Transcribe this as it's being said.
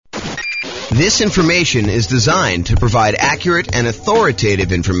This information is designed to provide accurate and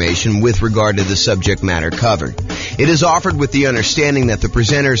authoritative information with regard to the subject matter covered. It is offered with the understanding that the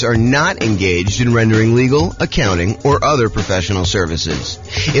presenters are not engaged in rendering legal, accounting, or other professional services.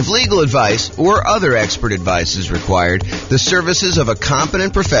 If legal advice or other expert advice is required, the services of a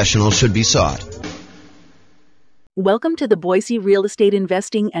competent professional should be sought. Welcome to the Boise Real Estate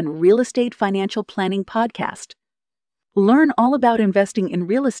Investing and Real Estate Financial Planning Podcast. Learn all about investing in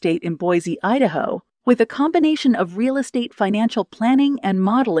real estate in Boise, Idaho, with a combination of real estate financial planning and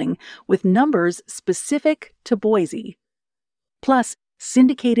modeling with numbers specific to Boise. Plus,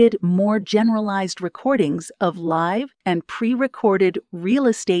 syndicated, more generalized recordings of live and pre-recorded real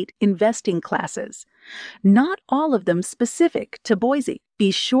estate investing classes, not all of them specific to Boise.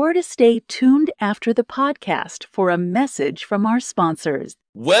 Be sure to stay tuned after the podcast for a message from our sponsors.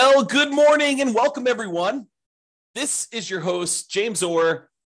 Well, good morning and welcome, everyone. This is your host, James Orr,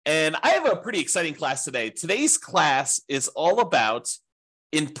 and I have a pretty exciting class today. Today's class is all about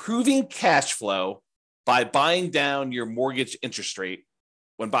improving cash flow by buying down your mortgage interest rate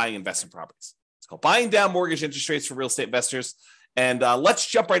when buying investment properties. It's called Buying Down Mortgage Interest Rates for Real Estate Investors. And let's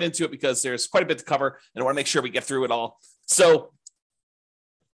jump right into it because there's quite a bit to cover, and I want to make sure we get through it all. So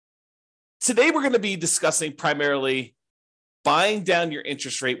today we're going to be discussing primarily buying down your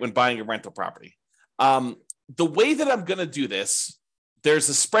interest rate when buying a rental property. The way that I'm going to do this, there's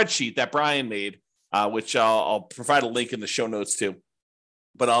a spreadsheet that Brian made, which I'll provide a link in the show notes to.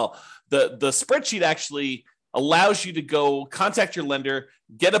 But the spreadsheet actually allows you to go contact your lender,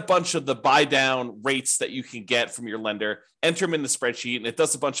 get a bunch of the buy down rates that you can get from your lender, enter them in the spreadsheet, and it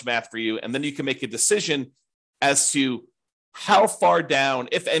does a bunch of math for you. And then you can make a decision as to how far down,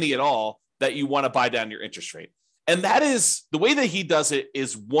 if any at all, that you want to buy down your interest rate. And that is the way that he does it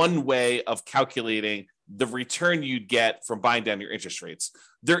is one way of calculating the return you'd get from buying down your interest rates.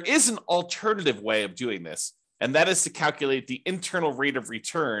 There is an alternative way of doing this, and that is to calculate the internal rate of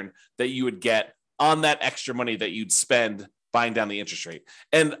return that you would get on that extra money that you'd spend buying down the interest rate.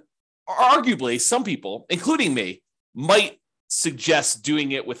 And arguably, some people, including me, might suggest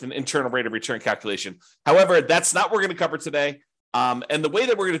doing it with an internal rate of return calculation. However, that's not what we're going to cover today. And the way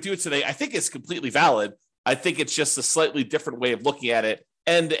that we're going to do it today, I think is completely valid. I think it's just a slightly different way of looking at it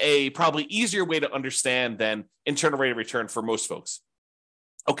and a probably easier way to understand than internal rate of return for most folks.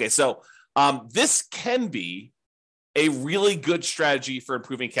 Okay, so this can be a really good strategy for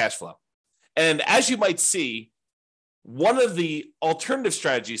improving cash flow. And as you might see, one of the alternative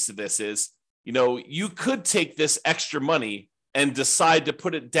strategies to this is, you could take this extra money and decide to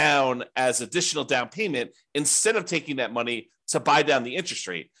put it down as additional down payment instead of taking that money to buy down the interest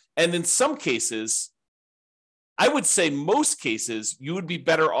rate. And in some cases, I would say most cases, you would be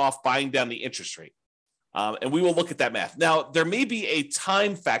better off buying down the interest rate. And we will look at that math. Now, there may be a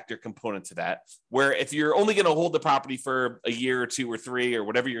time factor component to that, where if you're only going to hold the property for a year or two or three or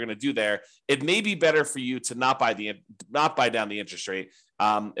whatever you're going to do there, it may be better for you to not buy down the interest rate.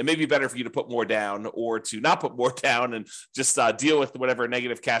 It may be better for you to put more down or to not put more down and just deal with whatever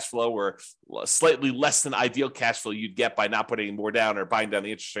negative cash flow or slightly less than ideal cash flow you'd get by not putting more down or buying down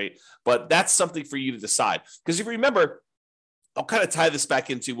the interest rate. But that's something for you to decide. Because if you remember, I'll kind of tie this back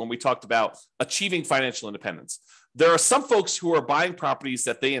into when we talked about achieving financial independence. There are some folks who are buying properties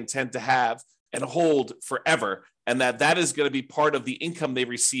that they intend to have and hold forever, and that is going to be part of the income they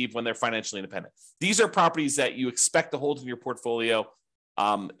receive when they're financially independent. These are properties that you expect to hold in your portfolio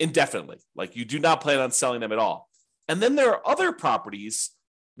indefinitely. Like you do not plan on selling them at all. And then there are other properties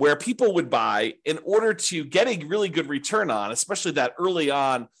where people would buy in order to get a really good return on, especially that early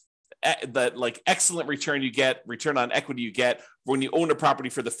on, that like excellent return on equity you get when you own a property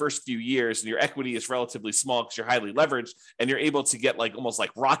for the first few years and your equity is relatively small because you're highly leveraged and you're able to get like almost like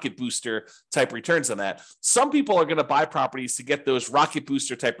rocket booster type returns on that. Some people are going to buy properties to get those rocket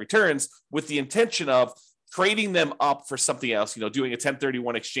booster type returns with the intention of trading them up for something else, doing a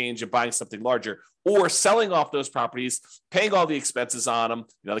 1031 exchange and buying something larger, or selling off those properties, paying all the expenses on them,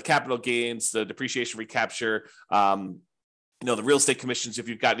 the capital gains, the depreciation recapture, the real estate commissions, if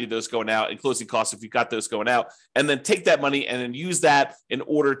you've got any of those going out, and closing costs, if you've got those going out, and then take that money and then use that in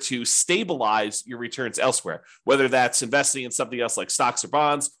order to stabilize your returns elsewhere, whether that's investing in something else like stocks or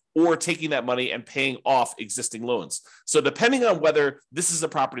bonds, or taking that money and paying off existing loans. So depending on whether this is a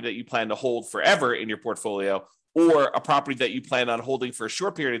property that you plan to hold forever in your portfolio, or a property that you plan on holding for a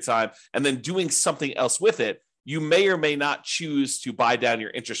short period of time and then doing something else with it, you may or may not choose to buy down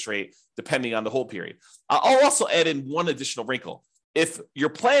your interest rate depending on the hold period. I'll also add in one additional wrinkle. If your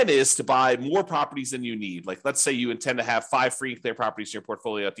plan is to buy more properties than you need, like let's say you intend to have 5 free and clear properties in your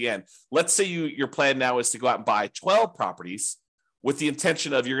portfolio at the end. Let's say your plan now is to go out and buy 12 properties. with the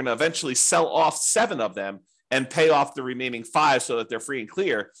intention of you're going to eventually sell off 7 of them and pay off the remaining 5 so that they're free and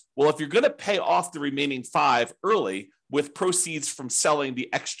clear. Well, if you're going to pay off the remaining 5 early with proceeds from selling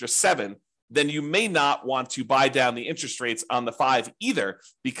the extra 7, then you may not want to buy down the interest rates on the 5 either,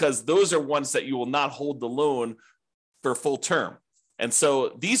 because those are ones that you will not hold the loan for full term. And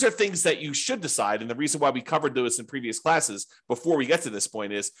so these are things that you should decide. And the reason why we covered those in previous classes before we get to this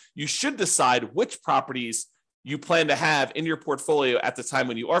point is you should decide which properties you plan to have in your portfolio at the time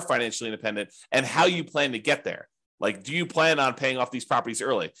when you are financially independent and how you plan to get there. Like, do you plan on paying off these properties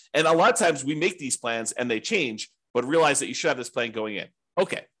early? And a lot of times we make these plans and they change, but realize that you should have this plan going in.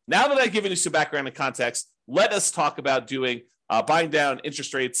 Okay, now that I've given you some background and context, let us talk about doing buying down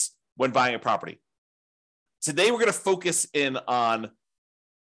interest rates when buying a property. Today, we're going to focus in on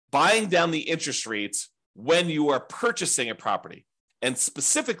buying down the interest rates when you are purchasing a property. And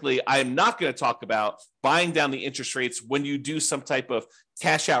specifically, I am not going to talk about buying down the interest rates when you do some type of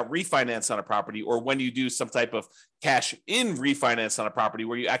cash out refinance on a property, or when you do some type of cash in refinance on a property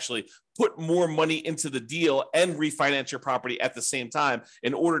where you actually put more money into the deal and refinance your property at the same time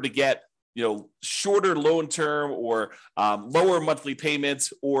in order to get shorter loan term or lower monthly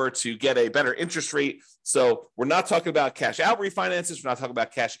payments, or to get a better interest rate. So we're not talking about cash out refinances. We're not talking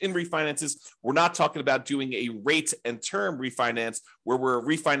about cash in refinances. We're not talking about doing a rate and term refinance where we're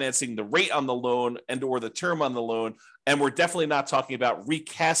refinancing the rate on the loan and or the term on the loan. And we're definitely not talking about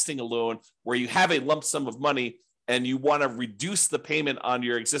recasting a loan where you have a lump sum of money and you want to reduce the payment on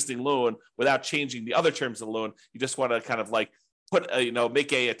your existing loan without changing the other terms of the loan. You just want to kind of like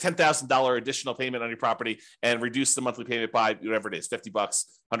make a $10,000 additional payment on your property and reduce the monthly payment by whatever it is, $50,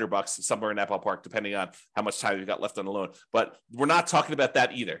 $100, somewhere in that ballpark, depending on how much time you've got left on the loan. But we're not talking about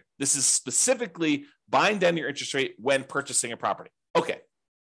that either. This is specifically buying down your interest rate when purchasing a property. Okay.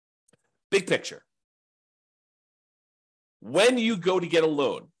 Big picture. When you go to get a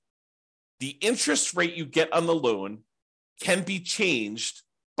loan, the interest rate you get on the loan can be changed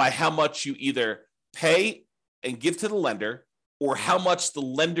by how much you either pay and give to the lender, or how much the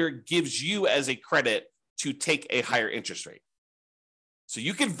lender gives you as a credit to take a higher interest rate. So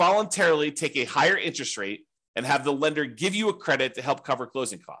you can voluntarily take a higher interest rate and have the lender give you a credit to help cover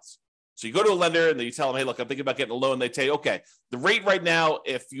closing costs. So you go to a lender and then you tell them, hey, look, I'm thinking about getting a loan. They tell you, okay, the rate right now,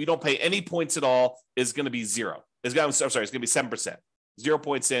 if you don't pay any points at all, is going to be 0. It's going to be 7%. 0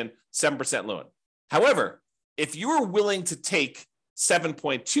 points in, 7% loan. However, if you are willing to take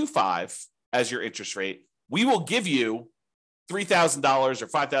 7.25 as your interest rate, we will give you $3,000 or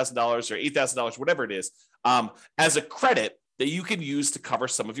 $5,000 or $8,000, whatever it is, as a credit that you can use to cover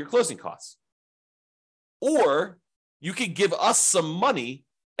some of your closing costs. Or you can give us some money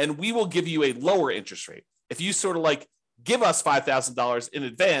and we will give you a lower interest rate. If you sort of like give us $5,000 in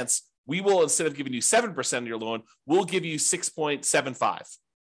advance, we will, instead of giving you 7% of your loan, we'll give you 6.75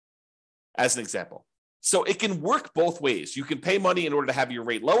 as an example. So it can work both ways. You can pay money in order to have your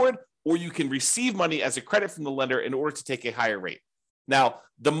rate lowered, or you can receive money as a credit from the lender in order to take a higher rate. Now,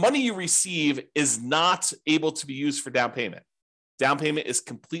 the money you receive is not able to be used for down payment. Down payment is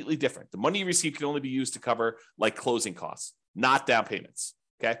completely different. The money you receive can only be used to cover like closing costs, not down payments.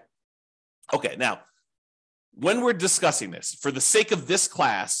 Okay, now, when we're discussing this, for the sake of this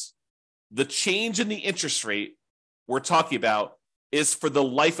class, the change in the interest rate we're talking about is for the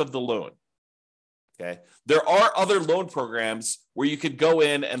life of the loan. Okay. There are other loan programs where you could go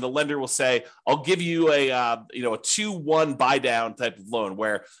in and the lender will say, I'll give you a 2-1 buy down type of loan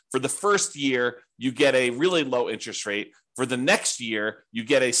where for the first year you get a really low interest rate. For the next year, you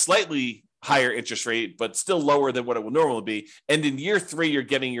get a slightly higher interest rate, but still lower than what it would normally be. And in year 3, you're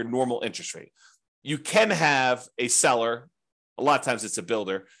getting your normal interest rate. You can have a seller, a lot of times it's a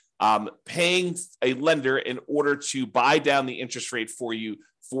builder, paying a lender in order to buy down the interest rate for you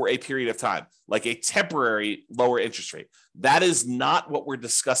for a period of time, like a temporary lower interest rate. That is not what we're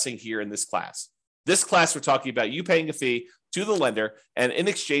discussing here in this class. This class, we're talking about you paying a fee to the lender, and in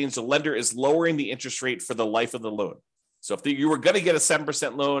exchange, the lender is lowering the interest rate for the life of the loan. So if you were going to get a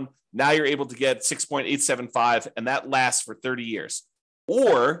 7% loan, now you're able to get 6.875, and that lasts for 30 years.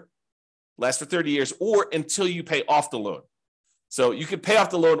 Or until you pay off the loan. So you can pay off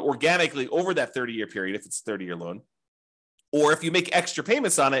the loan organically over that 30-year period if it's a 30-year loan. Or if you make extra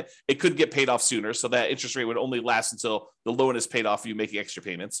payments on it, it could get paid off sooner. So that interest rate would only last until the loan is paid off, you making extra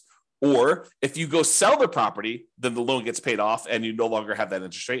payments. Or if you go sell the property, then the loan gets paid off and you no longer have that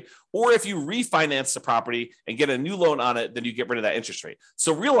interest rate. Or if you refinance the property and get a new loan on it, then you get rid of that interest rate.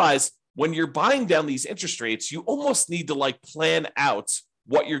 So realize when you're buying down these interest rates, you almost need to plan out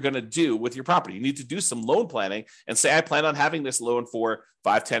what you're going to do with your property. You need to do some loan planning and say, I plan on having this loan for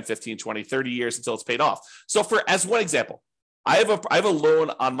 5, 10, 15, 20, 30 years until it's paid off. So as one example, I have a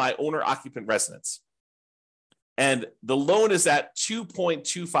loan on my owner occupant residence, and the loan is at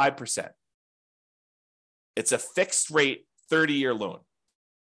 2.25%. It's a fixed rate 30-year loan.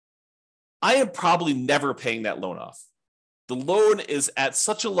 I am probably never paying that loan off. The loan is at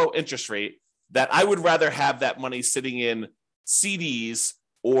such a low interest rate that I would rather have that money sitting in CDs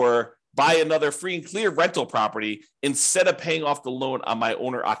or buy another free and clear rental property instead of paying off the loan on my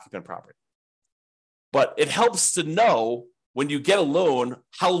owner occupant property. But it helps to know when you get a loan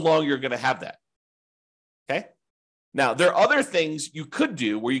how long you're going to have that. Okay? Now, there are other things you could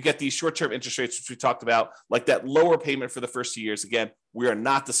do where you get these short-term interest rates, which we talked about, like that lower payment for the first 2 years. Again, we are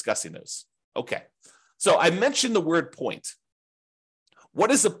not discussing those. Okay. So I mentioned the word point.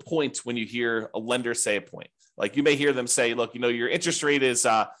 What is a point when you hear a lender say a point? Like you may hear them say, look, your interest rate is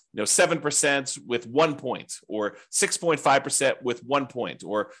 7% with 1 point, or 6.5% with 1 point,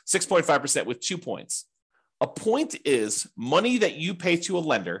 or 6.5% with 2 points. A point is money that you pay to a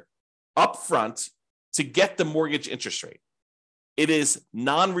lender upfront to get the mortgage interest rate. It is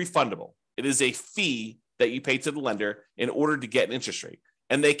non-refundable. It is a fee that you pay to the lender in order to get an interest rate.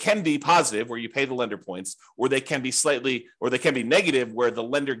 And they can be positive where you pay the lender points, or they can be negative where the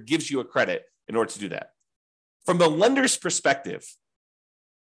lender gives you a credit in order to do that. From the lender's perspective,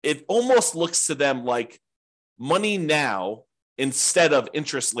 it almost looks to them like money now instead of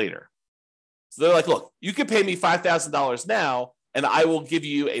interest later. So they're like, look, you can pay me $5,000 now, and I will give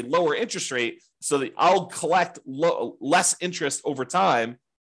you a lower interest rate so that I'll collect less interest over time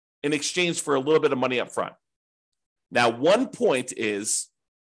in exchange for a little bit of money up front. Now, 1 point is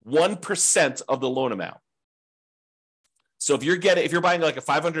 1% of the loan amount. So if you're buying like a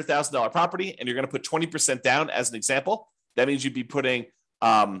 $500,000 property and you're going to put 20% down as an example, that means you'd be putting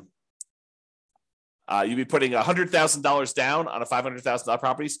 $100,000 down on a $500,000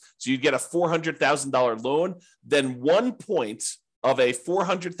 property. So you'd get a $400,000 loan. Then 1 point of a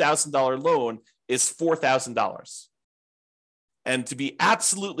 $400,000 loan is $4,000. And to be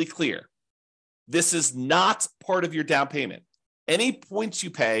absolutely clear, this is not part of your down payment. Any points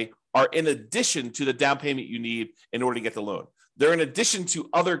you pay are in addition to the down payment you need in order to get the loan. They're in addition to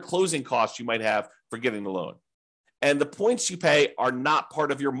other closing costs you might have for getting the loan. And the points you pay are not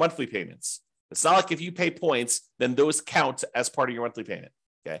part of your monthly payments. It's not like if you pay points, then those count as part of your monthly payment.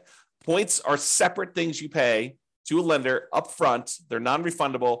 Okay. Points are separate things you pay to a lender upfront. They're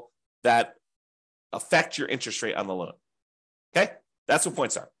non-refundable that affect your interest rate on the loan. Okay. That's what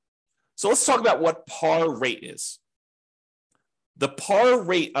points are. So let's talk about what par rate is. The par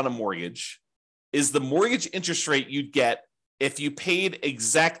rate on a mortgage is the mortgage interest rate you'd get if you paid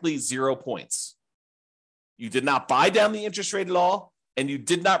exactly 0 points. You did not buy down the interest rate at all, and you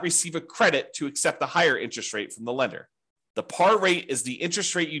did not receive a credit to accept a higher interest rate from the lender. The par rate is the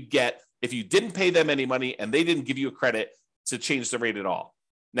interest rate you'd get if you didn't pay them any money and they didn't give you a credit to change the rate at all.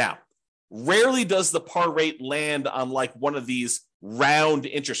 Now, rarely does the par rate land on like one of these round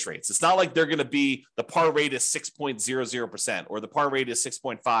interest rates. It's not like they're going to be the par rate is 6.00% or the par rate is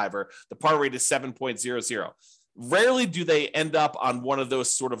 6.5 or the par rate is 7.00. Rarely do they end up on one of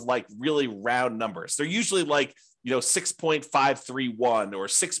those sort of like really round numbers. They're usually like, 6.531 or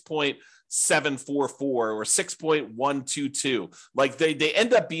 6.744 or 6.122. Like they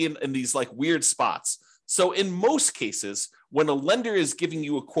end up being in these like weird spots. So in most cases, when a lender is giving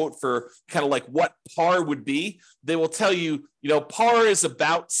you a quote for kind of like what par would be, they will tell you, par is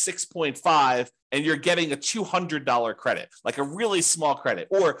about 6.5 and you're getting a $200 credit, like a really small credit.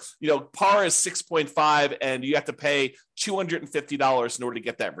 Or, par is 6.5 and you have to pay $250 in order to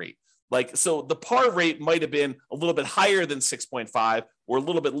get that rate. Like, so the par rate might have been a little bit higher than 6.5 or a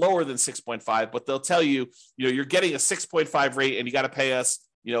little bit lower than 6.5, but they'll tell you, you're getting a 6.5 rate and you got to pay us,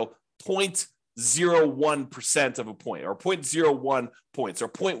 0.01% of a point or 0.01 points or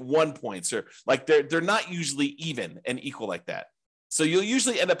 0.1 points, or like they're not usually even and equal like that. So you'll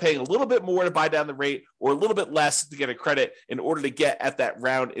usually end up paying a little bit more to buy down the rate or a little bit less to get a credit in order to get at that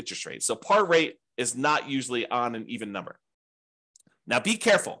round interest rate. So par rate is not usually on an even number. Now be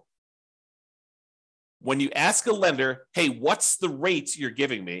careful. When you ask a lender, hey, what's the rate you're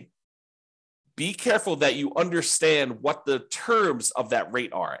giving me? Be careful that you understand what the terms of that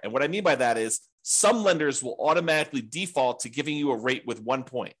rate are. And what I mean by that is some lenders will automatically default to giving you a rate with 1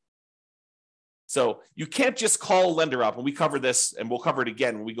 point. So you can't just call a lender up, and we cover this, and we'll cover it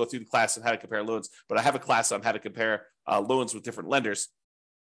again when we go through the class on how to compare loans, but I have a class on how to compare loans with different lenders.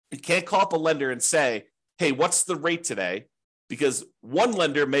 You can't call up a lender and say, hey, what's the rate today? Because one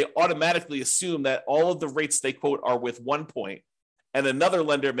lender may automatically assume that all of the rates they quote are with 1 point, and another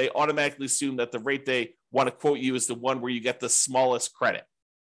lender may automatically assume that the rate they want to quote you is the one where you get the smallest credit.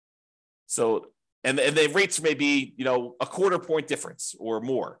 So And the rates may be, a quarter point difference or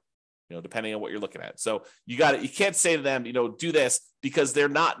more, depending on what you're looking at. So you can't say to them, do this, because they're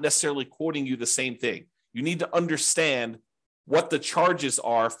not necessarily quoting you the same thing. You need to understand what the charges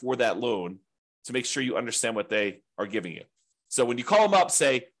are for that loan to make sure you understand what they are giving you. So when you call them up,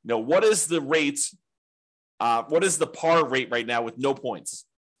 say, what is the rate? What is the par rate right now with no points?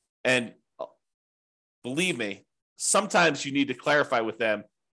 And believe me, sometimes you need to clarify with them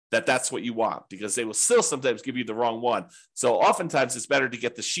that that's what you want, because they will still sometimes give you the wrong one. So oftentimes it's better to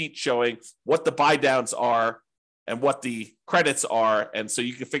get the sheet showing what the buy downs are and what the credits are. And so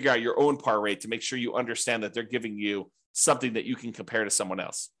you can figure out your own par rate to make sure you understand that they're giving you something that you can compare to someone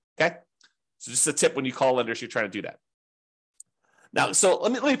else. Okay. So just a tip when you call lenders, you're trying to do that. Now, so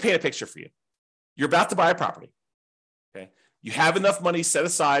let me paint a picture for you. You're about to buy a property. Okay. You have enough money set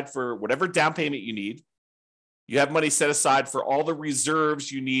aside for whatever down payment you need. You have money set aside for all the reserves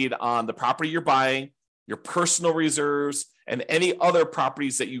you need on the property you're buying, your personal reserves, and any other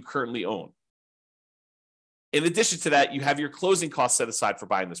properties that you currently own. In addition to that, you have your closing costs set aside for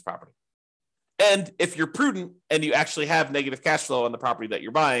buying this property. And if you're prudent and you actually have negative cash flow on the property that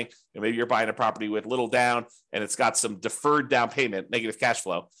you're buying, and maybe you're buying a property with little down and it's got some deferred down payment, negative cash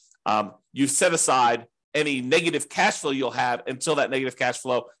flow, you've set aside any negative cash flow you'll have until that negative cash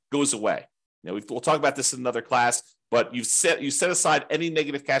flow goes away. We'll talk about this in another class, but you set aside any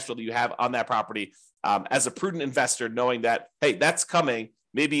negative cash flow that you have on that property as a prudent investor, knowing that, hey, that's coming.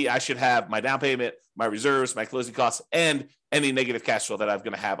 Maybe I should have my down payment, my reserves, my closing costs, and any negative cash flow that I'm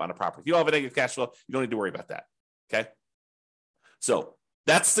going to have on a property. If you don't have a negative cash flow, you don't need to worry about that. Okay. So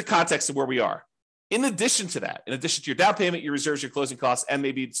that's the context of where we are. In addition to that, in addition to your down payment, your reserves, your closing costs, and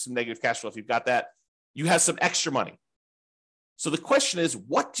maybe some negative cash flow, if you've got that, you have some extra money. So the question is,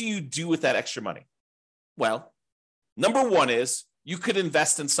 what do you do with that extra money? Well, number one is you could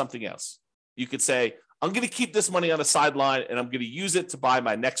invest in something else. You could say, I'm going to keep this money on the sideline and I'm going to use it to buy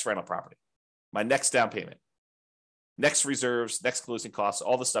my next rental property, my next down payment, next reserves, next closing costs,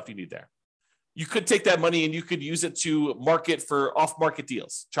 all the stuff you need there. You could take that money and you could use it to market for off-market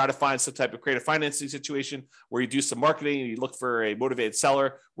deals. Try to find some type of creative financing situation where you do some marketing and you look for a motivated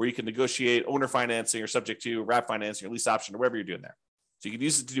seller where you can negotiate owner financing or subject to wrap financing or lease option or whatever you're doing there. So you can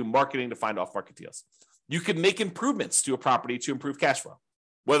use it to do marketing to find off-market deals. You can make improvements to a property to improve cash flow,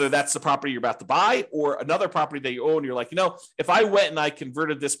 whether that's the property you're about to buy or another property that you own. You're like, if I went and I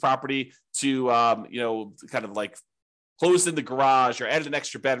converted this property to, kind of like closed in the garage or added an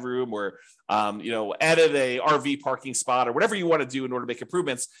extra bedroom or, added a RV parking spot or whatever you want to do in order to make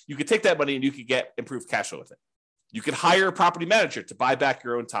improvements, you could take that money and you could get improved cash flow with it. You could hire a property manager to buy back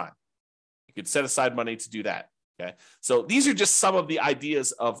your own time. You could set aside money to do that. Okay. So these are just some of the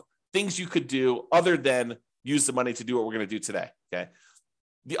ideas of things you could do other than use the money to do what we're going to do today. Okay.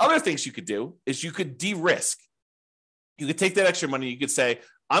 The other things you could do is you could de-risk. You could take that extra money. You could say,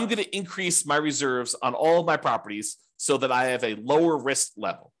 I'm going to increase my reserves on all of my properties so that I have a lower risk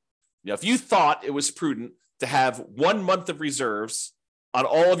level. If you thought it was prudent to have 1 month of reserves on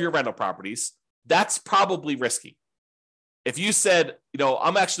all of your rental properties, that's probably risky. If you said,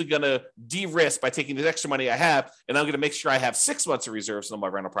 I'm actually going to de-risk by taking the extra money I have, and I'm going to make sure I have 6 months of reserves on my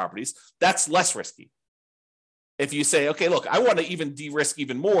rental properties, that's less risky. If you say, okay, look, I want to even de-risk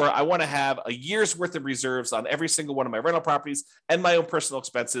even more. I want to have a year's worth of reserves on every single one of my rental properties and my own personal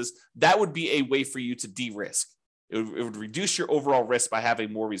expenses. That would be a way for you to de-risk. It would reduce your overall risk by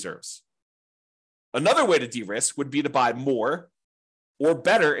having more reserves. Another way to de-risk would be to buy more or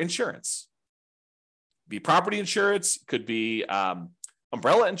better insurance. Be property insurance, could be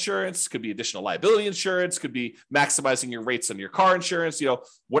umbrella insurance, could be additional liability insurance, could be maximizing your rates on your car insurance,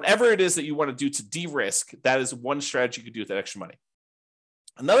 whatever it is that you want to do to de-risk, that is one strategy you could do with that extra money.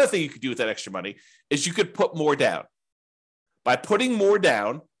 Another thing you could do with that extra money is you could put more down. By putting more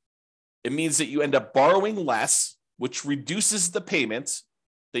down, it means that you end up borrowing less, which reduces the payment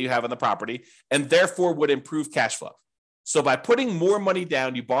that you have on the property and therefore would improve cash flow. So by putting more money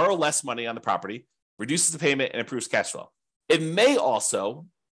down, you borrow less money on the property, reduces the payment and improves cash flow. It may also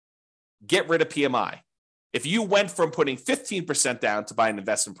get rid of PMI. If you went from putting 15% down to buy an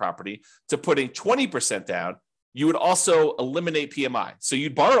investment property to putting 20% down, you would also eliminate PMI. So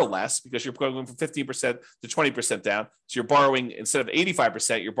you'd borrow less because you're going from 15% to 20% down. So you're borrowing, instead of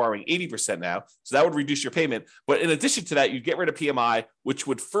 85%, you're borrowing 80% now. So that would reduce your payment. But in addition to that, you get rid of PMI, which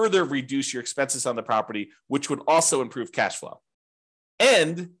would further reduce your expenses on the property, which would also improve cash flow.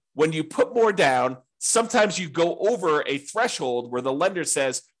 And when you put more down, sometimes you go over a threshold where the lender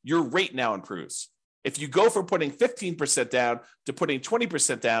says your rate now improves. If you go from putting 15% down to putting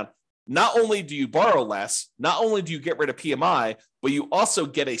 20% down, not only do you borrow less, not only do you get rid of PMI, but you also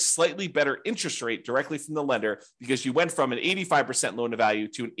get a slightly better interest rate directly from the lender because you went from an 85% loan to value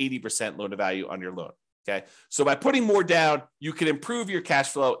to an 80% loan to value on your loan. Okay. So by putting more down, you can improve your cash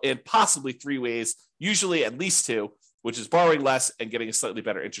flow in possibly 3 ways, usually at least 2, which is borrowing less and getting a slightly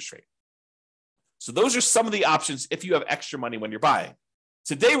better interest rate. So those are some of the options if you have extra money when you're buying.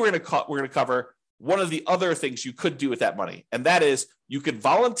 Today, we're going to cover one of the other things you could do with that money, and that is you could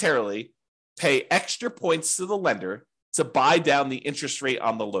voluntarily pay extra points to the lender to buy down the interest rate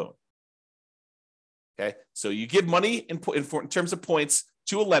on the loan. Okay, so you give money in terms of points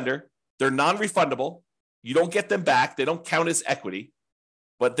to a lender. They're non-refundable. You don't get them back. They don't count as equity,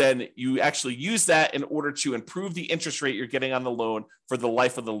 but then you actually use that in order to improve the interest rate you're getting on the loan for the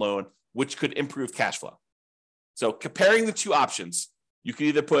life of the loan, which could improve cash flow. So comparing the two options, you can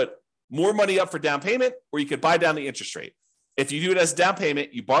either put more money up for down payment or you could buy down the interest rate. If you do it as down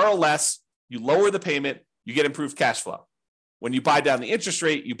payment, you borrow less, you lower the payment, you get improved cash flow. When you buy down the interest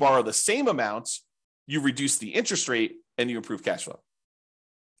rate, you borrow the same amounts, you reduce the interest rate, and you improve cash flow.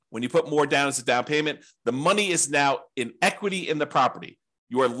 When you put more down as a down payment, the money is now in equity in the property.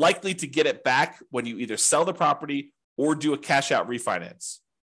 You are likely to get it back when you either sell the property or do a cash out refinance.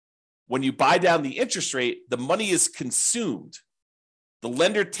 When you buy down the interest rate, the money is consumed. The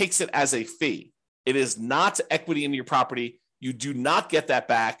lender takes it as a fee. It is not equity in your property. You do not get that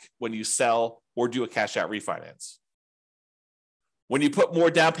back when you sell or do a cash out refinance. When you put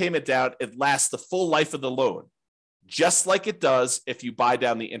more down payment down, it lasts the full life of the loan, just like it does if you buy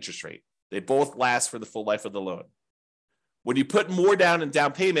down the interest rate. They both last for the full life of the loan. When you put more down in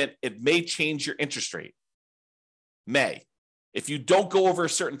down payment, it may change your interest rate. May. If you don't go over a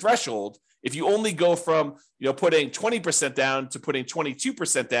certain threshold, if you only go from putting 20% down to putting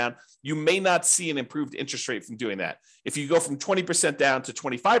 22% down, you may not see an improved interest rate from doing that. If you go from 20% down to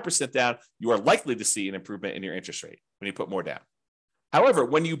 25% down, you are likely to see an improvement in your interest rate when you put more down. However,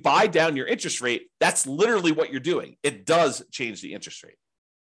 when you buy down your interest rate, that's literally what you're doing. It does change the interest rate.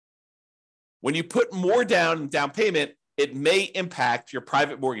 When you put more down in down payment, it may impact your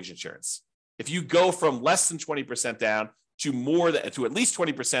private mortgage insurance. If you go from less than 20% down to at least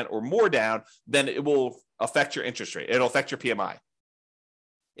 20% or more down, then it will affect your interest rate. It'll affect your PMI.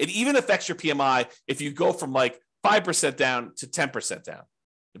 It even affects your PMI if you go from like 5% down to 10% down.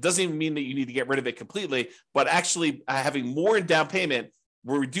 It doesn't even mean that you need to get rid of it completely, but actually having more in down payment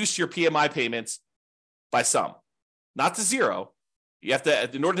will reduce your PMI payments by some, not to zero. You have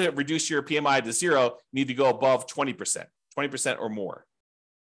to, in order to reduce your PMI to zero, you need to go above 20% or more.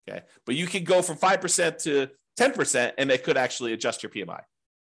 Okay. But you can go from 5% to 10%, and it could actually adjust your PMI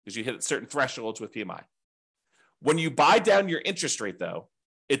because you hit certain thresholds with PMI. When you buy down your interest rate, though,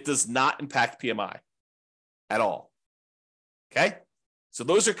 it does not impact PMI at all. Okay. So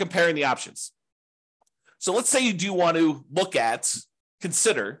those are comparing the options. So let's say you do want to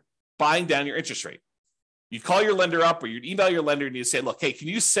consider buying down your interest rate. You call your lender up or you email your lender and you say, look, hey, can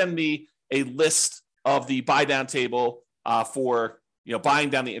you send me a list of the buy down table for buying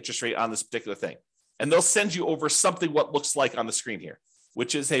down the interest rate on this particular thing? And they'll send you over something what looks like on the screen here,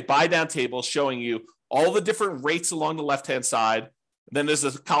 which is a buy down table showing you all the different rates along the left-hand side. Then there's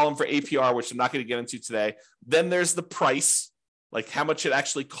a column for APR, which I'm not going to get into today. Then there's the price, like how much it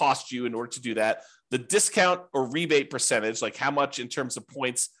actually cost you in order to do that. The discount or rebate percentage, like how much in terms of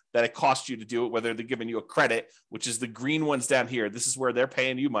points that it costs you to do it, whether they're giving you a credit, which is the green ones down here. This is where they're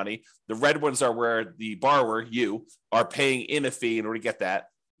paying you money. The red ones are where the borrower, you, are paying in a fee in order to get that.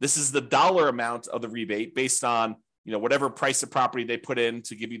 This is the dollar amount of the rebate based on whatever price of property they put in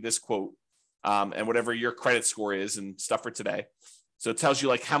to give you this quote, and whatever your credit score is and stuff for today. So it tells you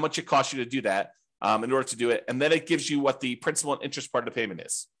like how much it costs you to do that in order to do it. And then it gives you what the principal and interest part of the payment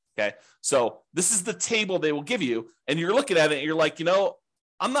is. Okay. So this is the table they will give you. And you're looking at it and you're like,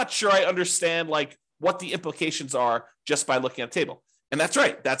 I'm not sure I understand like what the implications are just by looking at the table. And that's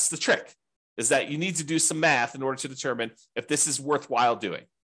right. That's the trick, is that you need to do some math in order to determine if this is worthwhile doing.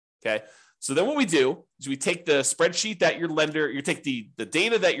 Okay. So then what we do is we take the spreadsheet that you take the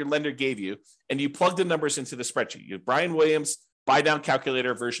data that your lender gave you, and you plug the numbers into the spreadsheet. You have Brian Williams buy down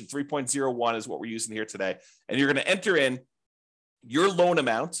calculator version 3.01 is what we're using here today. And you're going to enter in your loan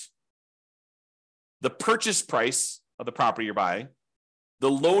amount, the purchase price of the property you're buying, the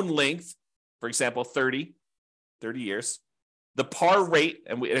loan length, for example, 30 years, the par rate.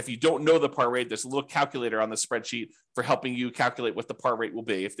 And if you don't know the par rate, there's a little calculator on the spreadsheet for helping you calculate what the par rate will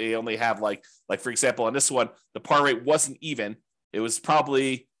be. If they only have like for example, on this one, the par rate wasn't even. It was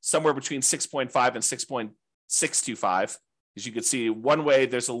probably somewhere between 6.5 and 6.625. As you can see, one way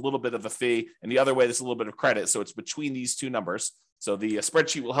there's a little bit of a fee, and the other way there's a little bit of credit. So it's between these two numbers. So the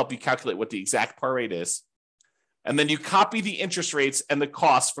spreadsheet will help you calculate what the exact par rate is. And then you copy the interest rates and the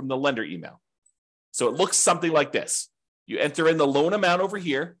costs from the lender email. So it looks something like this. You enter in the loan amount over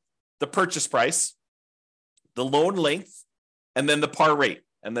here, the purchase price, the loan length, and then the par rate.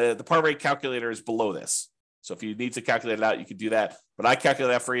 And the par rate calculator is below this. So if you need to calculate it out, you can do that. But I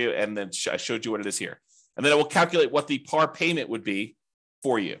calculate that for you, and then I showed you what it is here. And then it will calculate what the par payment would be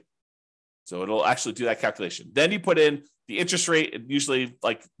for you. So it'll actually do that calculation. Then you put in the interest rate. It usually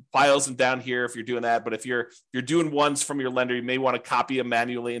like files them down here if you're doing that. But if you're doing ones from your lender, you may want to copy them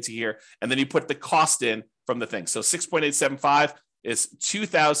manually into here. And then you put the cost in from the thing. So 6.875 is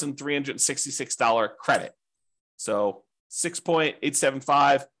 $2,366 credit. So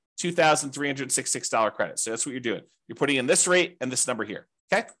 6.875, $2,366 credit. So that's what you're doing. You're putting in this rate and this number here.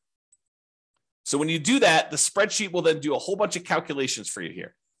 Okay. So when you do that, the spreadsheet will then do a whole bunch of calculations for you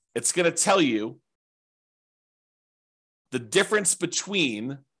here. It's going to tell you the difference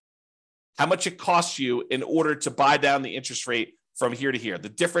between how much it costs you in order to buy down the interest rate from here to here, the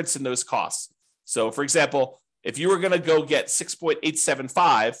difference in those costs. So for example, if you were going to go get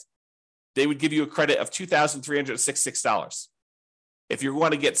 6.875, they would give you a credit of $2,366. If you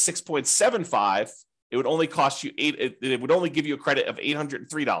want to get 6.75, it would only cost you it would only give you a credit of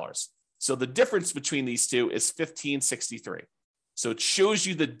 $803. So the difference between these two is $1,563. So it shows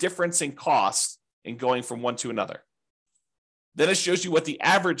you the difference in cost in going from one to another. Then it shows you what the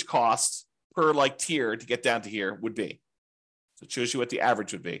average cost per like tier to get down to here would be. So it shows you what the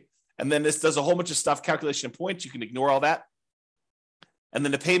average would be. And then this does a whole bunch of stuff, calculation of points. You can ignore all that. And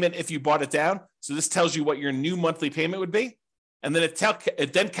then the payment if you bought it down. So this tells you what your new monthly payment would be. And then it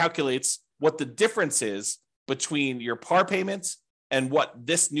then calculates what the difference is between your par payments and what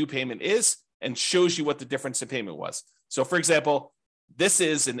this new payment is, and shows you what the difference in payment was. So for example, this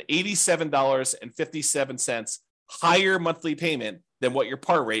is an $87.57 higher monthly payment than what your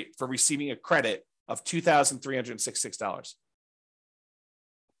par rate for receiving a credit of $2,366.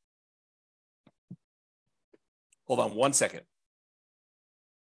 Hold on one second.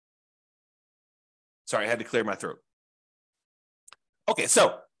 Sorry, I had to clear my throat. Okay,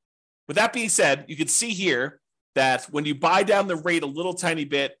 so with that being said, you can see here that when you buy down the rate a little tiny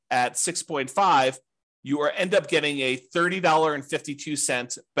bit at 6.5, you end up getting a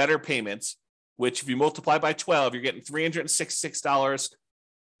 $30.52 better payment, which if you multiply by 12, you're getting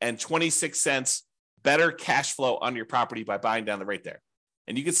 $366.26 better cash flow on your property by buying down the rate there.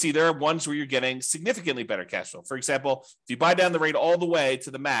 And you can see there are ones where you're getting significantly better cash flow. For example, if you buy down the rate all the way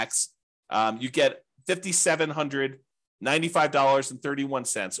to the max, you get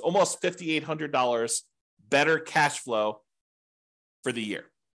 $5,795.31, almost $5,800 better cash flow for the year.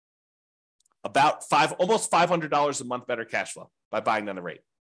 Almost $500 a month better cash flow by buying down the rate.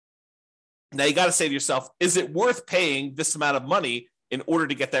 Now you got to say to yourself, is it worth paying this amount of money in order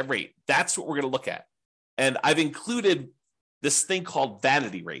to get that rate? That's what we're going to look at. And I've included this thing called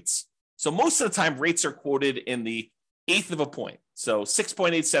vanity rates. So most of the time rates are quoted in the eighth of a point. So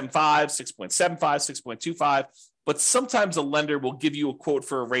 6.875, 6.75, 6.25. But sometimes a lender will give you a quote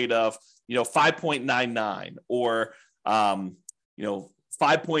for a rate of, 5.99 or,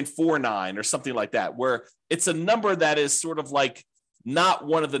 5.49 or something like that, where it's a number that is sort of like not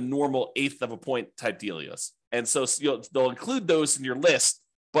one of the normal eighth of a point type deals. And so they'll include those in your list,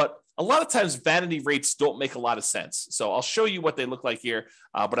 but a lot of times vanity rates don't make a lot of sense. So I'll show you what they look like here,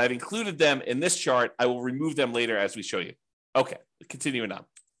 but I've included them in this chart. I will remove them later as we show you. Okay, continuing on.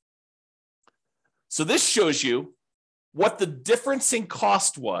 So this shows you what the difference in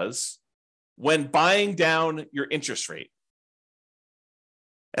cost was when buying down your interest rate.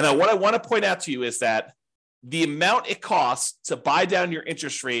 And what I want to point out to you is that the amount it costs to buy down your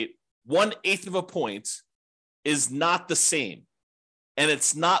interest rate 1/8 of a point is not the same. And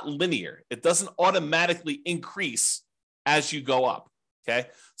it's not linear. It doesn't automatically increase as you go up. Okay.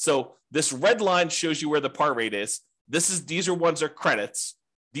 So this red line shows you where the par rate is. These ones are credits.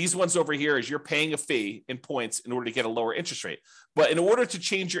 These ones over here is you're paying a fee in points in order to get a lower interest rate. But in order to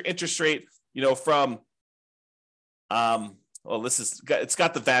change your interest rate, from it's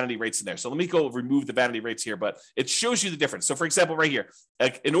got the vanity rates in there. So let me go remove the vanity rates here, but it shows you the difference. So for example, right here,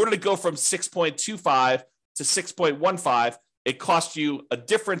 in order to go from 6.25 to 6.15, it costs you a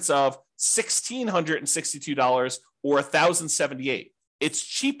difference of $1,662 or $1,078. It's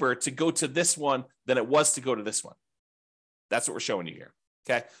cheaper to go to this one than it was to go to this one. That's what we're showing you here.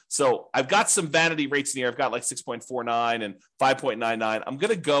 Okay. So I've got some vanity rates in here. I've got like 6.49 and 5.99. I'm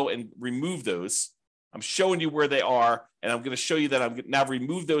going to go and remove those. I'm showing you where they are, and I'm going to show you that I'm now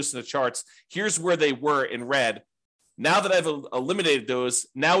remove those in the charts. Here's where they were in red Now that I've eliminated those,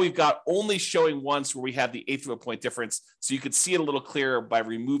 now we've got only showing ones where we have the eighth of a point difference. So you could see it a little clearer by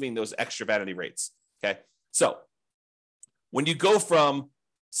removing those extra vanity rates. Okay. So when you go from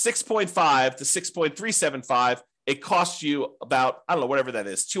 6.5 to 6.375, it costs you about, I don't know, whatever that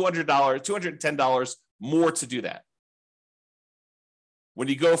is, $200, $210 more to do that. When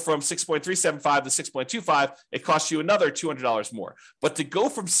you go from 6.375 to 6.25, it costs you another $200 more. But to go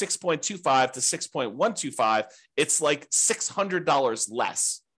from 6.25 to 6.125, it's like $600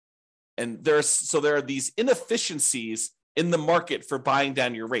 less. And there are these inefficiencies in the market for buying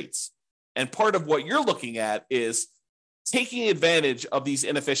down your rates. And part of what you're looking at is taking advantage of these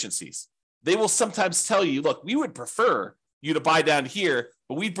inefficiencies. They will sometimes tell you, look, we would prefer you to buy down here,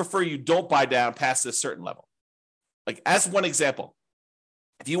 but we'd prefer you don't buy down past this certain level. Like as one example,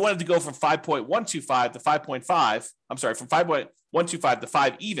 if you wanted to go from 5.125 to 5.5, I'm sorry, from 5.125 to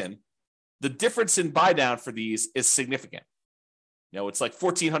 5 even, the difference in buy down for these is significant. It's like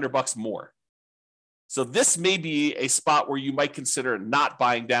 $1,400 more. So this may be a spot where you might consider not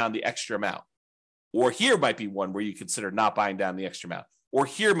buying down the extra amount. Or here might be one where you consider not buying down the extra amount. Or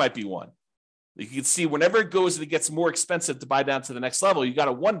here might be one. You can see whenever it goes and it gets more expensive to buy down to the next level, you got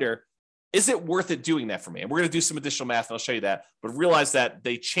to wonder, is it worth it doing that for me? And we're going to do some additional math, and I'll show you that. But realize that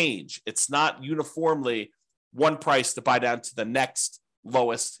they change. It's not uniformly one price to buy down to the next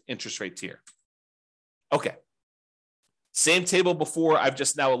lowest interest rate tier. Okay. Same table before. I've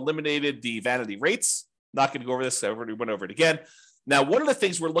just now eliminated the vanity rates. Not going to go over this. I already went over it again. Now, one of the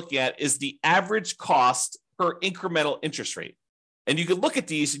things we're looking at is the average cost per incremental interest rate. And you can look at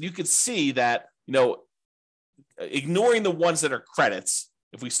these and you can see that, ignoring the ones that are credits,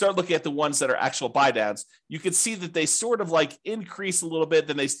 if we start looking at the ones that are actual buy downs, you can see that they sort of like increase a little bit,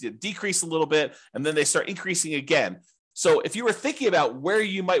 then they decrease a little bit, and then they start increasing again. So if you were thinking about where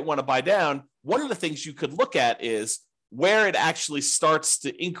you might want to buy down, one of the things you could look at is where it actually starts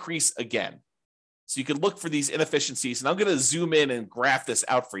to increase again. So you can look for these inefficiencies, and I'm going to zoom in and graph this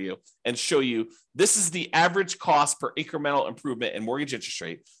out for you and show you this is the average cost per incremental improvement in mortgage interest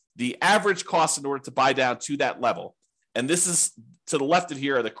rate, the average cost in order to buy down to that level. And this is to the left of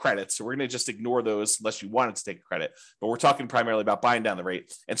here are the credits. So we're going to just ignore those unless you wanted to take a credit, but we're talking primarily about buying down the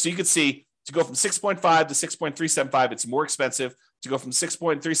rate. And so you can see to go from 6.5 to 6.375, it's more expensive. To go from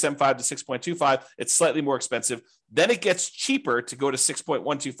 6.375 to 6.25, it's slightly more expensive. Then it gets cheaper to go to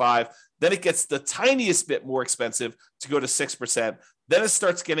 6.125. Then it gets the tiniest bit more expensive to go to 6%. Then it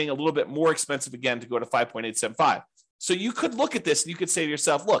starts getting a little bit more expensive again to go to 5.875. So you could look at this and you could say to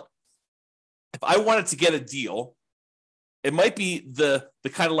yourself, look, if I wanted to get a deal, it might be the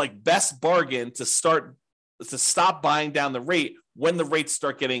kind of like best bargain to stop buying down the rate when the rates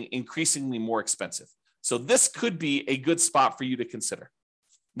start getting increasingly more expensive. So this could be a good spot for you to consider.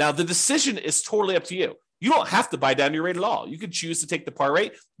 Now, the decision is totally up to you. You don't have to buy down your rate at all. You could choose to take the par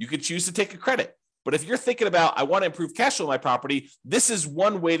rate. You could choose to take a credit. But if you're thinking about, I want to improve cash flow in my property, this is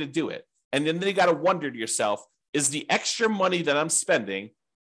one way to do it. And then you got to wonder to yourself, is the extra money that I'm spending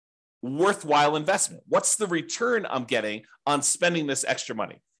worthwhile investment? What's the return I'm getting on spending this extra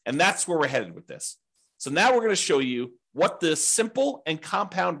money? And that's where we're headed with this. So now we're going to show you what the simple and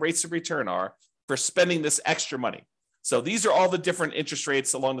compound rates of return are for spending this extra money. So these are all the different interest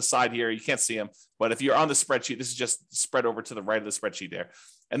rates along the side here. You can't see them, but if you're on the spreadsheet, this is just spread over to the right of the spreadsheet there.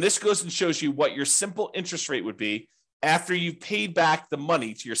 And this goes and shows you what your simple interest rate would be after you've paid back the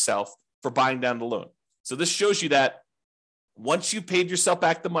money to yourself for buying down the loan. So this shows you that once you paid yourself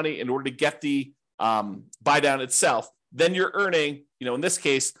back the money in order to get the buy down itself, then you're earning, in this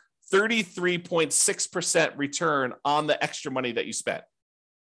case, 33.6% return on the extra money that you spent.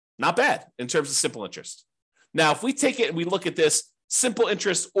 Not bad in terms of simple interest. Now, if we take it and we look at this simple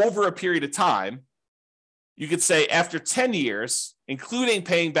interest over a period of time, you could say after 10 years, including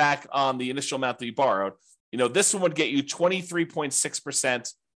paying back on the initial amount that you borrowed, this one would get you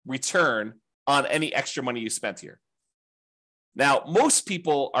 23.6% return on any extra money you spent here. Now, most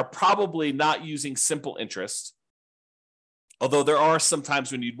people are probably not using simple interest, although there are some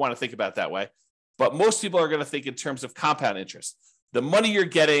times when you'd want to think about it that way. But most people are going to think in terms of compound interest. The money you're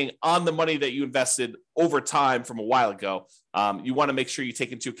getting on the money that you invested over time from a while ago, you want to make sure you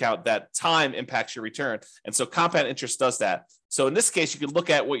take into account that time impacts your return. And so compound interest does that. So in this case, you can look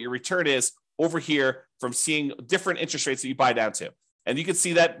at what your return is over here from seeing different interest rates that you buy down to. And you can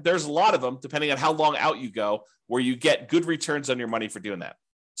see that there's a lot of them, depending on how long out you go, where you get good returns on your money for doing that.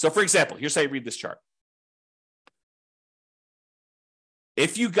 So for example, here's how you read this chart.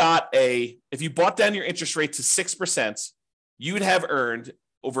 If you bought down your interest rate to 6%, you would have earned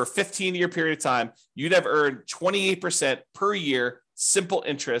over a 15-year period of time, you'd have earned 28% per year simple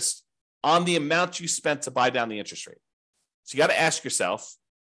interest on the amount you spent to buy down the interest rate. So you got to ask yourself,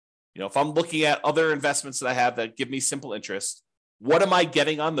 if I'm looking at other investments that I have that give me simple interest, what am I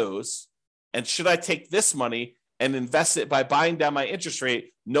getting on those? And should I take this money and invest it by buying down my interest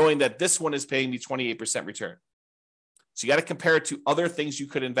rate, knowing that this one is paying me 28% return? So you got to compare it to other things you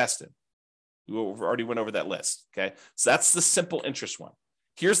could invest in. We already went over that list. Okay. So that's the simple interest one.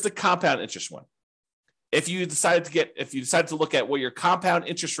 Here's the compound interest one. If you decide to look at what your compound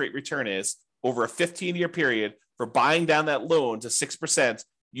interest rate return is over a 15-year period for buying down that loan to 6%,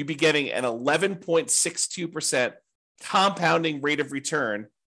 you'd be getting an 11.62% compounding rate of return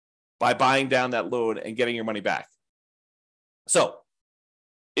by buying down that loan and getting your money back. So,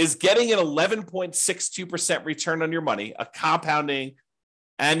 is getting an 11.62% return on your money, a compounding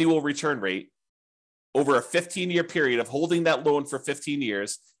annual return rate over a 15-year period of holding that loan for 15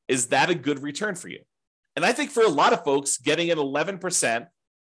 years, is that a good return for you? And I think for a lot of folks, getting an 11%,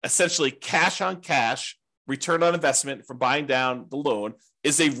 essentially cash on cash return on investment from buying down the loan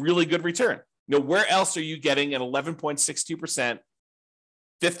is a really good return. Where else are you getting an 11.62%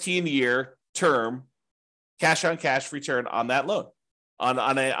 15-year term cash on cash return on that loan,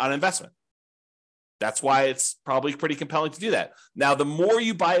 on investment? That's why it's probably pretty compelling to do that. Now, the more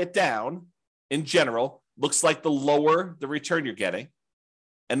you buy it down, in general, looks like the lower the return you're getting.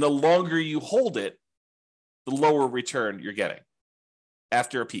 And the longer you hold it, the lower return you're getting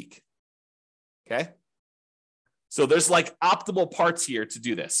after a peak. Okay? So there's like optimal parts here to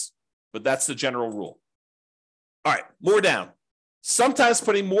do this, but that's the general rule. All right, more down. Sometimes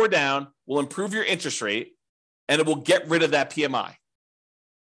putting more down will improve your interest rate and it will get rid of that PMI.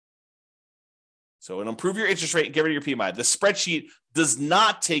 So it'll improve your interest rate and get rid of your PMI. The spreadsheet does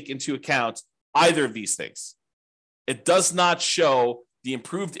not take into account either of these things. It does not show the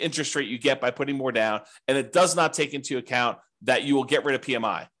improved interest rate you get by putting more down, and it does not take into account that you will get rid of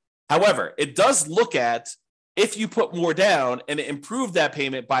PMI. However, it does look at if you put more down and it improved that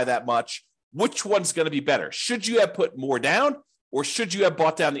payment by that much, which one's going to be better? Should you have put more down or should you have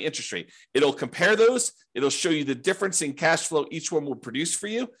bought down the interest rate? It'll compare those. It'll show you the difference in cash flow each one would produce for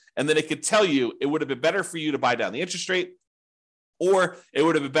you. And then it could tell you it would have been better for you to buy down the interest rate or it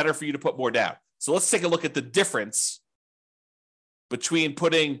would have been better for you to put more down. So let's take a look at the difference between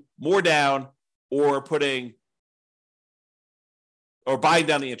putting more down or buying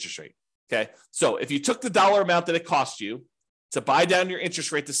down the interest rate. Okay. So if you took the dollar amount that it cost you to buy down your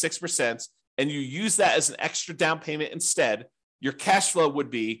interest rate to 6% and you use that as an extra down payment instead, your cash flow would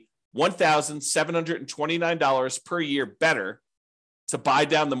be $1,729 per year better to buy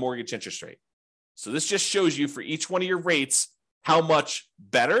down the mortgage interest rate. So this just shows you for each one of your rates how much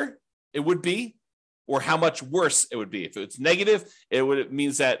better it would be or how much worse it would be. If it's negative, it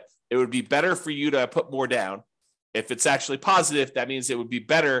means that it would be better for you to put more down. If it's actually positive, that means it would be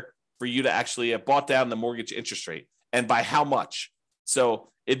better for you to actually have bought down the mortgage interest rate. And by how much?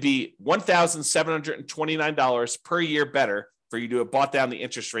 So it'd be $1,729 per year better for you to have bought down the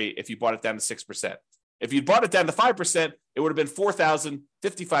interest rate if you bought it down to 6%. If you bought it down to 5%, it would have been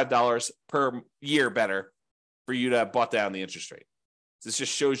 $4,055 per year better for you to have bought down the interest rate. This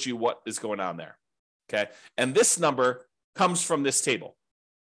just shows you what is going on there. Okay. And this number comes from this table.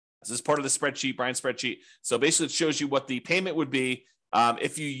 This is part of the spreadsheet, Brian's spreadsheet. So basically it shows you what the payment would be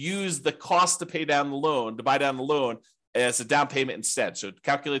if you use the cost to pay down the loan, to buy down the loan as a down payment instead. So it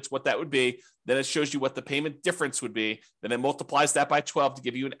calculates what that would be. Then it shows you what the payment difference would be. Then it multiplies that by 12 to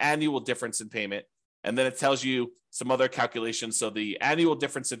give you an annual difference in payment. And then it tells you some other calculations. So the annual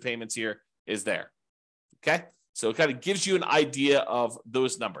difference in payments here is there. Okay. So it kind of gives you an idea of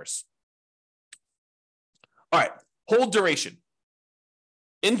those numbers. All right. Hold duration.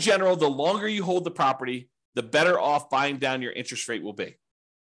 In general, the longer you hold the property, the better off buying down your interest rate will be.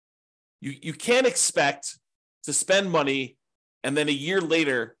 You can't expect to spend money and then a year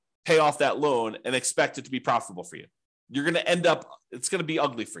later pay off that loan and expect it to be profitable for you. You're going to end up, it's going to be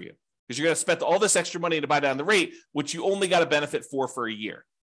ugly for you because you're going to spend all this extra money to buy down the rate, which you only got a benefit for a year.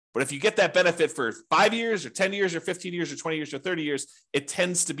 But if you get that benefit for 5 years or 10 years or 15 years or 20 years or 30 years, it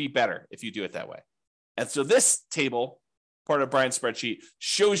tends to be better if you do it that way. And so this table, part of Brian's spreadsheet,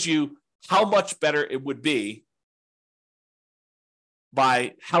 shows you how much better it would be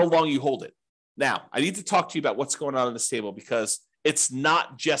by how long you hold it. Now, I need to talk to you about what's going on in this table because it's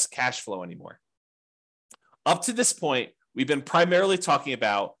not just cash flow anymore. Up to this point, we've been primarily talking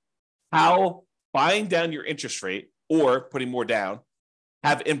about how buying down your interest rate or putting more down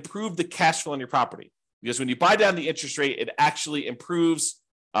have improved the cash flow on your property. Because when you buy down the interest rate, it actually improves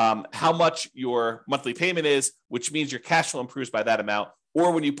how much your monthly payment is, which means your cash flow improves by that amount.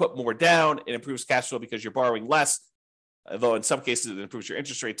 Or when you put more down, it improves cash flow because you're borrowing less. although in some cases it improves your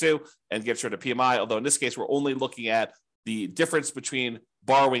interest rate too and gets rid of PMI. Although in this case, we're only looking at the difference between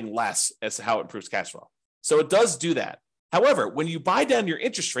borrowing less as to how it improves cash flow. So it does do that. However, when you buy down your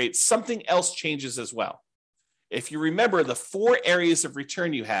interest rate, something else changes as well. If you remember the 4 areas of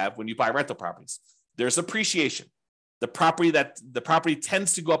return you have when you buy rental properties, there's appreciation. The property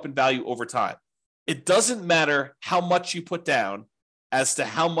tends to go up in value over time. It doesn't matter how much you put down as to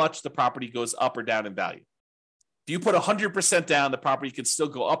how much the property goes up or down in value. If you put 100% down, the property can still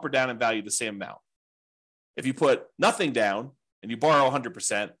go up or down in value the same amount. If you put nothing down and you borrow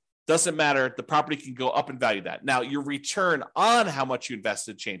 100%, doesn't matter. The property can go up in value that. Now, your return on how much you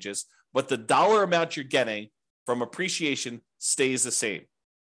invested changes, but the dollar amount you're getting from appreciation stays the same.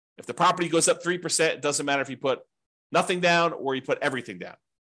 If the property goes up 3%, it doesn't matter if you put nothing down or you put everything down.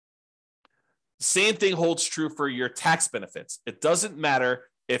 The same thing holds true for your tax benefits. It doesn't matter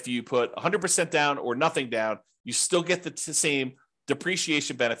if you put 100% down or nothing down, you still get the same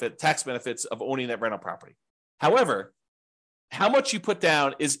depreciation benefit, tax benefits of owning that rental property. However, how much you put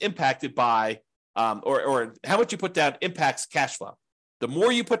down is impacted by, or how much you put down impacts cash flow. The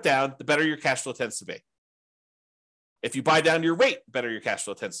more you put down, the better your cash flow tends to be. If you buy down your rate, the better your cash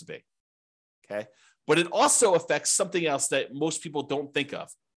flow tends to be. Okay. But it also affects something else that most people don't think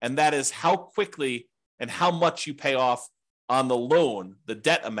of, and that is how quickly and how much you pay off on the loan, the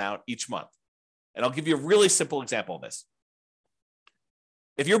debt amount each month. And I'll give you a really simple example of this.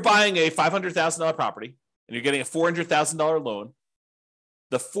 If you're buying a $500,000 property and you're getting a $400,000 loan,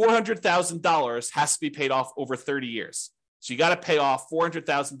 the $400,000 has to be paid off over 30 years. So you got to pay off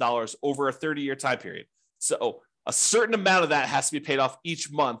 $400,000 over a 30-year time period. So a certain amount of that has to be paid off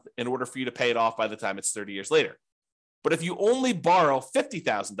each month in order for you to pay it off by the time it's 30 years later. But if you only borrow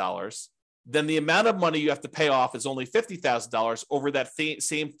 $50,000, then the amount of money you have to pay off is only $50,000 over that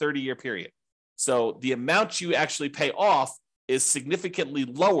same 30-year period. So the amount you actually pay off is significantly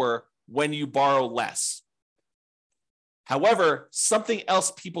lower when you borrow less. However, something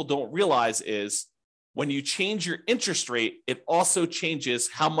else people don't realize is when you change your interest rate, it also changes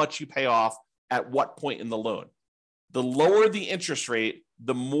how much you pay off at what point in the loan. The lower the interest rate,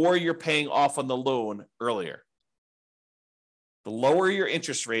 the more you're paying off on the loan earlier. The lower your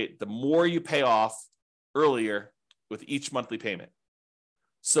interest rate, the more you pay off earlier with each monthly payment.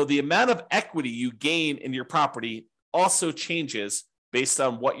 So the amount of equity you gain in your property also changes based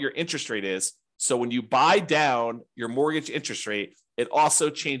on what your interest rate is. So when you buy down your mortgage interest rate, it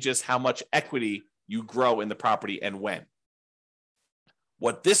also changes how much equity you grow in the property and when.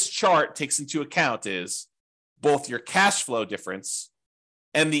 What this chart takes into account is both your cash flow difference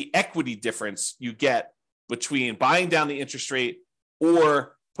and the equity difference you get between buying down the interest rate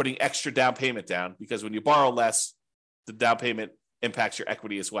or putting extra down payment down, because when you borrow less, the down payment impacts your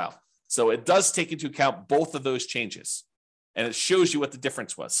equity as well. So it does take into account both of those changes, and it shows you what the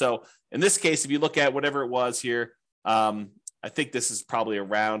difference was. So in this case, if you look at whatever it was here, I think this is probably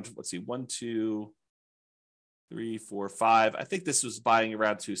around, let's see, 1, 2, 3, 4, 5. I think this was buying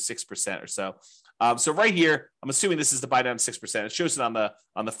around to 6% or so. So right here, I'm assuming this is the buy down 6%. It shows it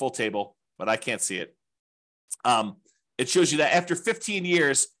on the full table, but I can't see it. It shows you that after 15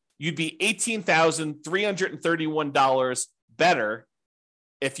 years, you'd be $18,331 better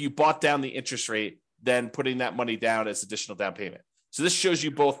if you bought down the interest rate than putting that money down as additional down payment. So this shows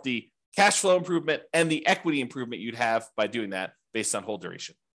you both the cash flow improvement and the equity improvement you'd have by doing that based on hold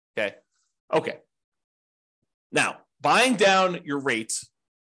duration. Okay. Now, buying down your rate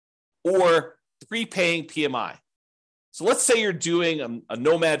or prepaying PMI. So let's say you're doing a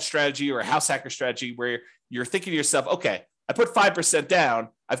nomad strategy or a house hacker strategy where you're thinking to yourself, okay, I put 5% down.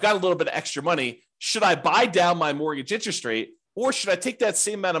 I've got a little bit of extra money. Should I buy down my mortgage interest rate, or should I take that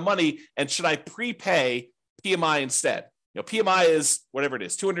same amount of money and should I prepay PMI instead? PMI is whatever it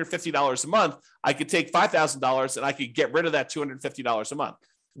is, $250 a month. I could take $5,000 and I could get rid of that $250 a month.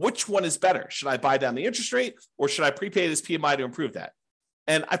 Which one is better? Should I buy down the interest rate or should I prepay this PMI to improve that?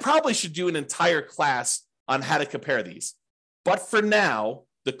 And I probably should do an entire class on how to compare these. But for now,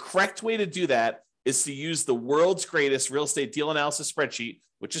 the correct way to do that is to use the world's greatest real estate deal analysis spreadsheet,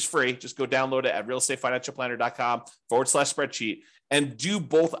 which is free. Just go download it at realestatefinancialplanner.com/spreadsheet and do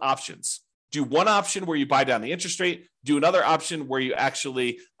both options. Do one option where you buy down the interest rate, do another option where you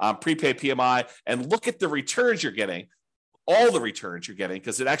actually prepay PMI, and look at the returns you're getting, all the returns you're getting,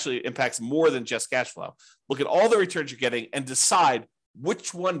 because it actually impacts more than just cash flow. Look at all the returns you're getting and decide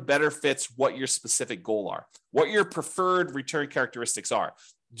which one better fits what your specific goal are, what your preferred return characteristics are.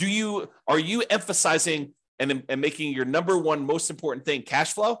 Are you emphasizing and making your number one most important thing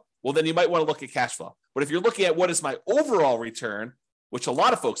cash flow? Well, then you might want to look at cash flow. But if you're looking at what is my overall return, which a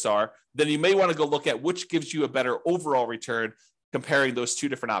lot of folks are, then you may want to go look at which gives you a better overall return comparing those two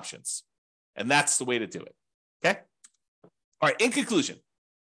different options. And that's the way to do it. Okay? All right, in conclusion,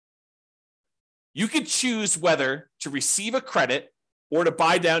 you could choose whether to receive a credit or to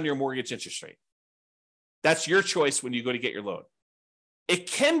buy down your mortgage interest rate. That's your choice when you go to get your loan. It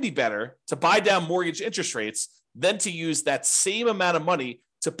can be better to buy down mortgage interest rates than to use that same amount of money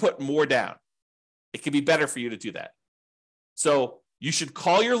to put more down. It can be better for you to do that. So you should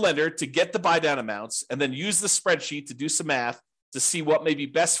call your lender to get the buy down amounts and then use the spreadsheet to do some math to see what may be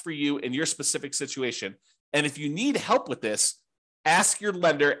best for you in your specific situation. And if you need help with this, ask your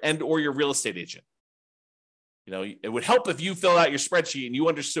lender and or your real estate agent. You know, it would help if you filled out your spreadsheet and you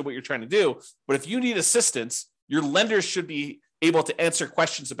understood what you're trying to do. But if you need assistance, your lender should be able to answer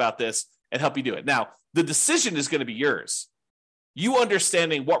questions about this and help you do it. Now, the decision is going to be yours. You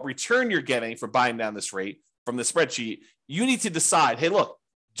understanding what return you're getting for buying down this rate from the spreadsheet, you need to decide, hey, look,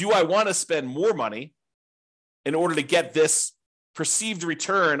 do I want to spend more money in order to get this perceived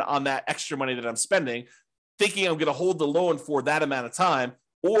return on that extra money that I'm spending, thinking I'm going to hold the loan for that amount of time?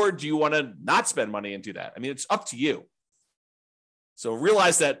 Or do you want to not spend money and do that? I mean, it's up to you. So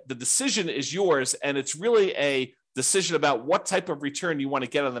realize that the decision is yours, and it's really a decision about what type of return you want to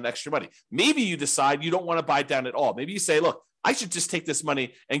get on the extra money. Maybe you decide you don't want to buy down at all. Maybe you say, look, I should just take this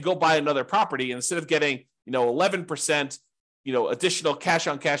money and go buy another property. And instead of getting, 11%, additional cash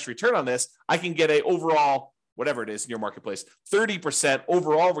on cash return on this, I can get a overall, whatever it is in your marketplace, 30%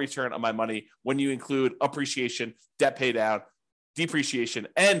 overall return on my money when you include appreciation, debt pay down, depreciation,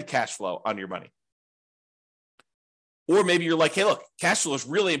 and cash flow on your money. Or maybe you're like, hey, look, cash flow is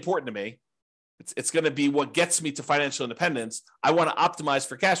really important to me. It's going to be what gets me to financial independence. I want to optimize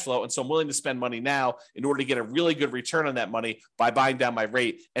for cash flow. And so I'm willing to spend money now in order to get a really good return on that money by buying down my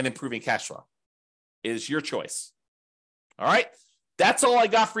rate and improving cash flow. It is your choice. All right. That's all I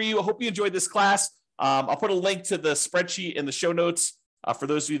got for you. I hope you enjoyed this class. I'll put a link to the spreadsheet in the show notes for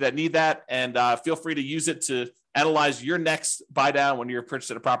those of you that need that. And feel free to use it to analyze your next buy down when you're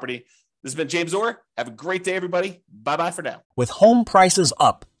purchasing a property. This has been James Orr. Have a great day, everybody. Bye-bye for now. With home prices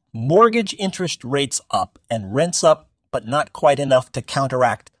up, mortgage interest rates up, and rents up, but not quite enough to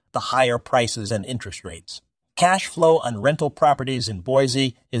counteract the higher prices and interest rates. Cash flow on rental properties in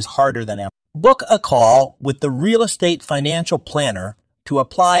Boise is harder than ever. Book a call with the Real Estate Financial Planner to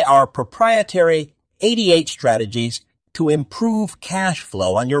apply our proprietary 88 strategies to improve cash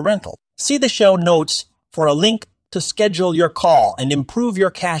flow on your rental. See the show notes for a link to schedule your call and improve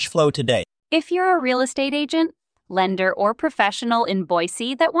your cash flow today. If you're a real estate agent, lender, or professional in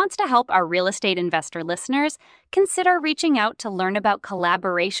Boise that wants to help our real estate investor listeners, consider reaching out to learn about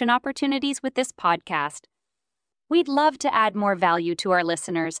collaboration opportunities with this podcast. We'd love to add more value to our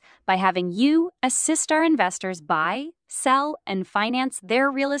listeners by having you assist our investors buy, sell, and finance their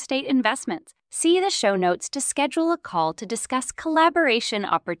real estate investments. See the show notes to schedule a call to discuss collaboration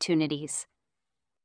opportunities.